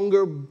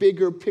longer,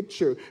 bigger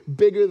picture,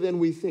 bigger than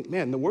we think.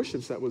 Man, the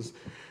worship set was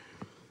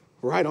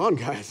right on,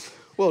 guys.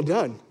 Well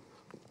done.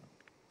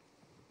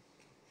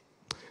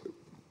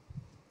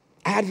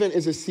 Advent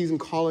is a season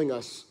calling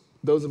us,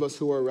 those of us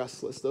who are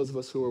restless, those of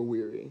us who are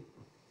weary,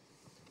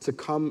 to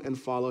come and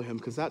follow him,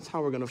 because that's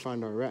how we're going to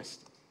find our rest.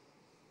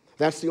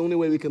 That's the only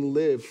way we can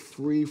live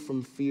free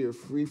from fear,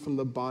 free from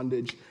the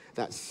bondage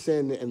that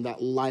sin and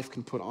that life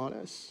can put on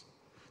us.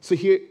 So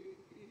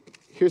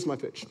here's my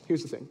pitch.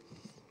 Here's the thing.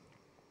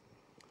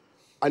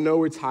 I know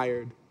we're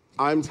tired.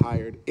 I'm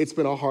tired. It's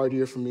been a hard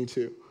year for me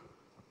too.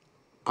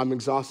 I'm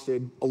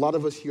exhausted. A lot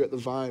of us here at the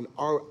Vine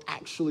are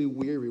actually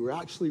weary. We're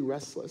actually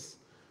restless.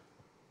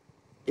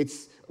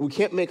 We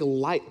can't make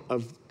light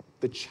of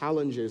the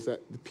challenges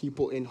that the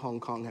people in Hong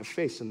Kong have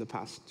faced in the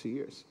past 2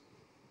 years.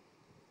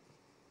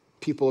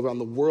 People around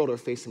the world are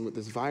facing with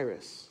this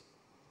virus.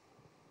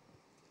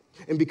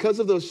 And because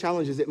of those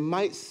challenges, it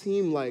might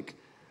seem like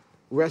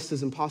rest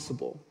is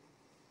impossible.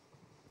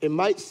 It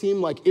might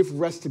seem like if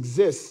rest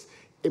exists,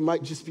 it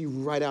might just be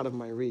right out of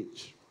my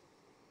reach.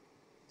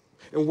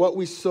 And what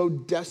we so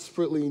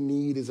desperately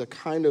need is a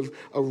kind of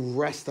a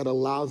rest that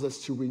allows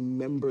us to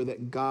remember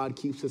that God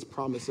keeps his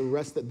promise, a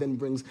rest that then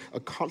brings a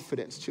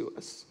confidence to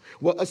us.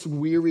 What us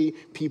weary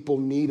people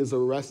need is a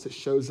rest that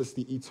shows us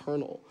the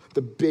eternal,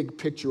 the big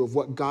picture of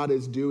what God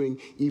is doing,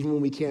 even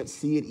when we can't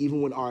see it,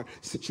 even when our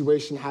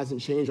situation hasn't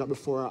changed right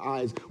before our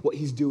eyes, what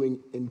he's doing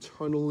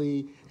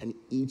internally and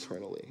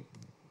eternally.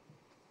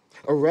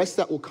 A rest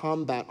that will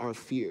combat our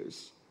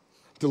fears,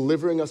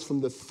 delivering us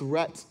from the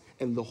threat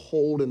and the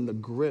hold and the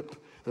grip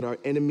that our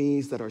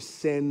enemies, that our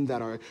sin,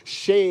 that our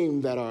shame,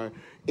 that our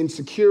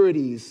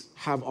insecurities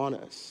have on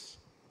us,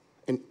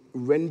 and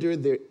render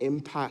their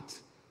impact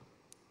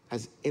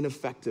as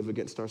ineffective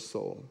against our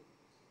soul.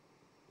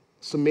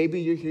 So maybe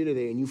you're here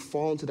today and you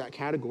fall into that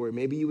category.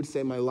 Maybe you would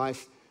say, my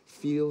life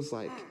feels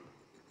like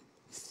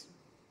it's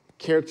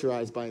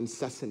characterized by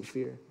incessant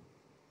fear.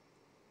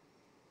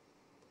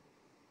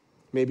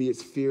 Maybe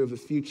it's fear of the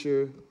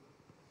future,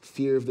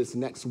 fear of this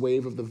next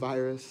wave of the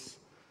virus,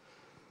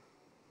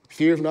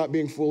 fear of not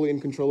being fully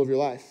in control of your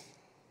life,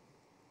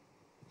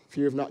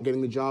 fear of not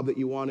getting the job that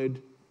you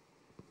wanted.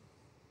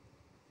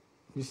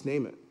 Just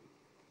name it.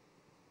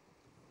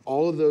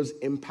 All of those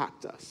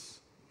impact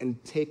us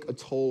and take a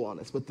toll on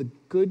us. But the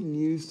good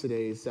news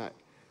today is that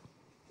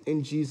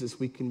in Jesus,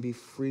 we can be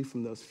free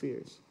from those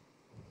fears.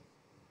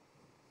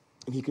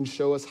 And he can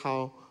show us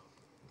how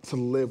to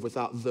live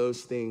without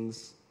those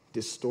things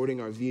distorting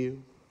our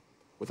view,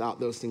 without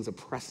those things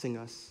oppressing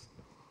us,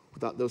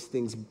 without those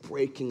things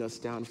breaking us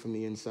down from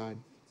the inside.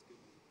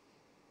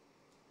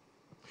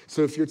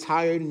 So if you're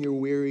tired and you're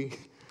weary,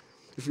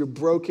 if you're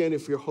broken,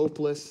 if you're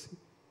hopeless,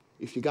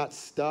 if you got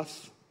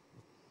stuff,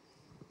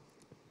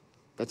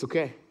 that's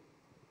okay.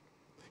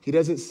 He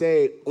doesn't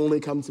say, only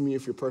come to me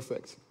if you're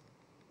perfect.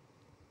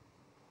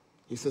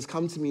 He says,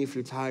 come to me if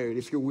you're tired.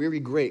 If you're weary,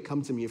 great,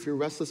 come to me. If you're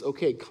restless,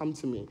 okay, come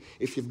to me.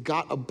 If you've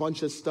got a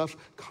bunch of stuff,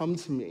 come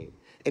to me.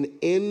 And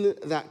in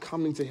that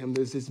coming to him,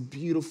 there's this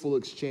beautiful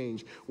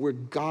exchange where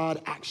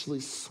God actually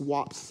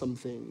swaps some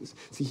things.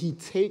 See, he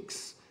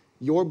takes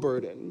your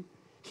burden.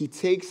 He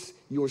takes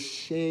your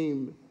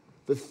shame,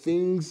 the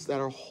things that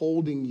are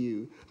holding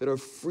you, that are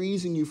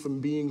freezing you from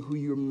being who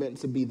you're meant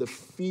to be, the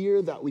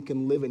fear that we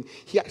can live in.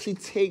 He actually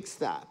takes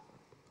that.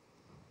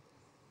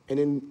 And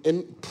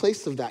in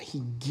place of that,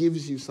 he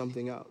gives you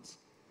something else.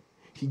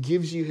 He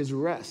gives you his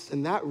rest.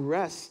 And that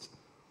rest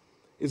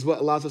is what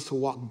allows us to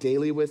walk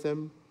daily with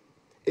him.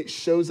 It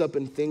shows up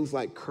in things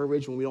like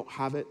courage when we don't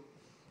have it,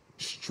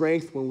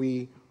 strength when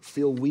we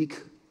feel weak,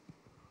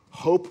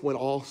 hope when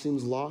all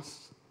seems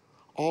lost.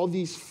 All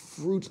these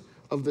fruit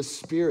of the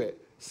Spirit,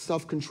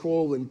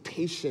 self-control and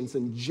patience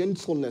and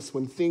gentleness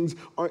when things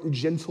aren't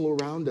gentle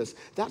around us.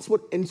 That's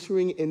what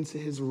entering into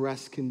his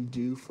rest can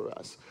do for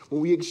us.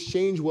 When we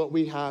exchange what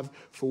we have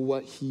for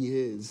what he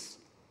is,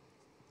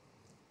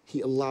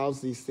 he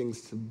allows these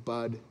things to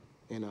bud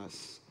in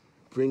us,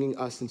 bringing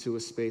us into a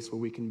space where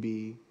we can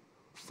be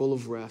full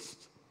of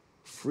rest,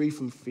 free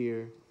from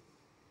fear,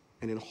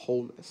 and in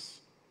wholeness.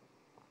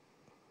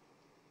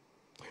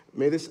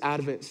 May this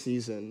Advent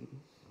season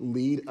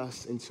lead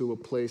us into a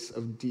place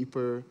of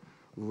deeper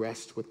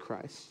rest with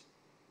Christ,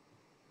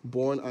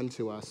 born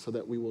unto us so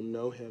that we will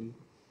know him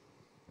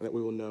and that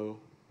we will know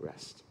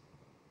rest.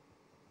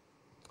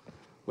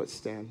 Let's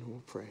stand and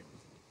we'll pray.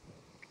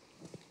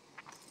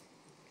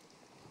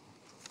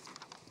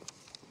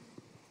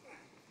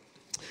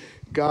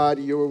 God,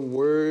 your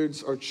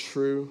words are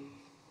true.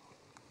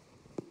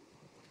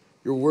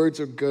 Your words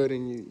are good,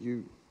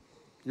 and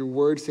your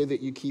words say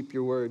that you keep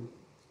your word.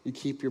 You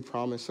keep your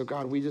promise. So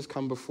God, we just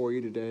come before you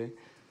today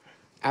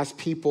as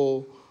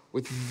people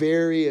with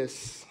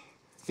various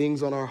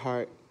things on our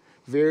heart,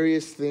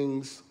 various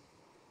things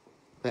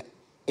that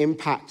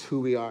impact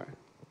who we are.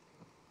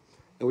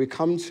 And we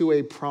come to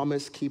a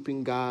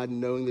promise-keeping God,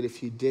 knowing that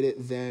if you did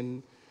it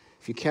then,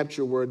 if you kept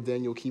your word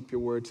then, you'll keep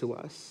your word to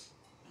us.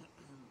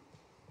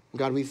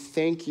 God, we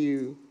thank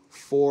you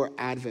for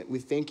Advent. We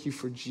thank you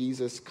for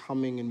Jesus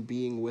coming and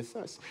being with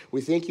us.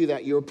 We thank you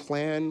that your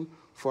plan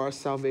for our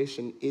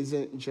salvation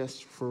isn't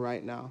just for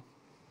right now.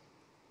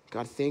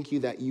 God, thank you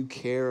that you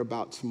care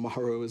about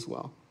tomorrow as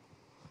well.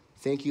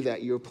 Thank you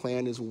that your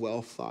plan is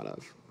well thought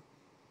of.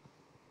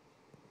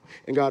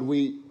 And God,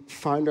 we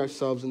find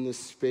ourselves in this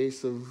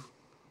space of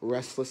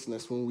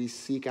restlessness when we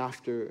seek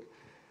after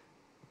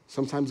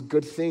sometimes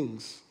good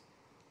things,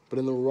 but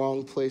in the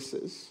wrong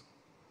places.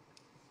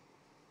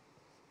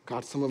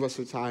 God, some of us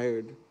are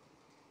tired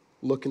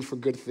looking for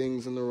good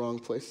things in the wrong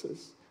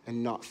places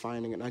and not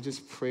finding it. And I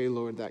just pray,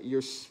 Lord, that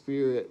your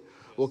Spirit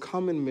will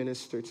come and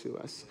minister to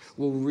us,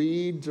 will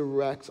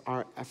redirect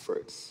our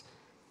efforts,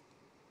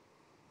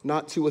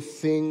 not to a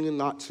thing,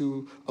 not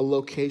to a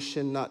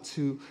location, not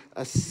to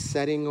a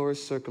setting or a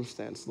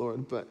circumstance,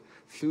 Lord, but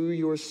through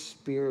your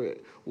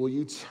Spirit, will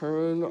you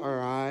turn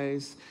our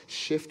eyes,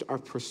 shift our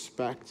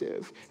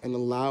perspective, and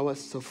allow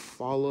us to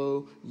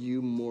follow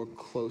you more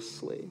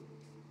closely.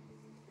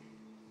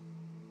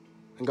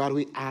 And God,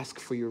 we ask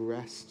for your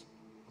rest.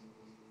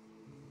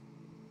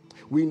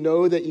 We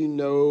know that you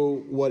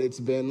know what it's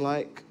been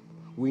like.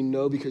 We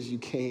know because you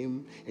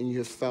came and you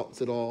have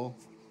felt it all,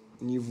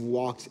 and you've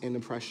walked in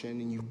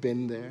oppression and you've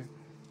been there.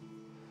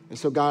 And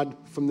so God,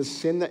 from the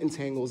sin that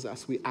entangles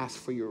us, we ask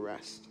for your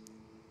rest.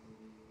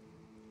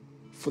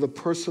 For the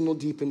personal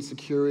deep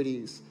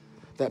insecurities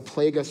that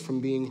plague us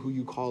from being who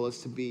you call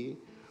us to be,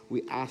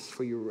 we ask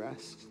for your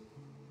rest.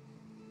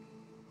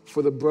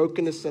 For the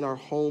brokenness in our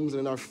homes and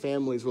in our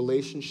families,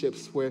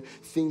 relationships where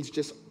things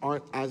just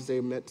aren't as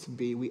they're meant to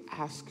be, we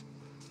ask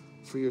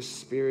for your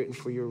Spirit and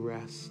for your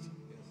rest.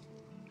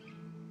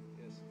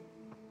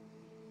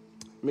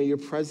 May your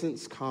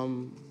presence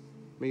come.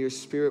 May your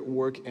Spirit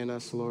work in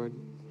us, Lord.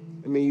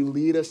 And may you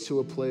lead us to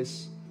a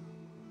place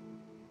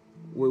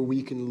where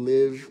we can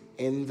live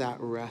in that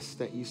rest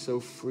that you so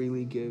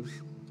freely give.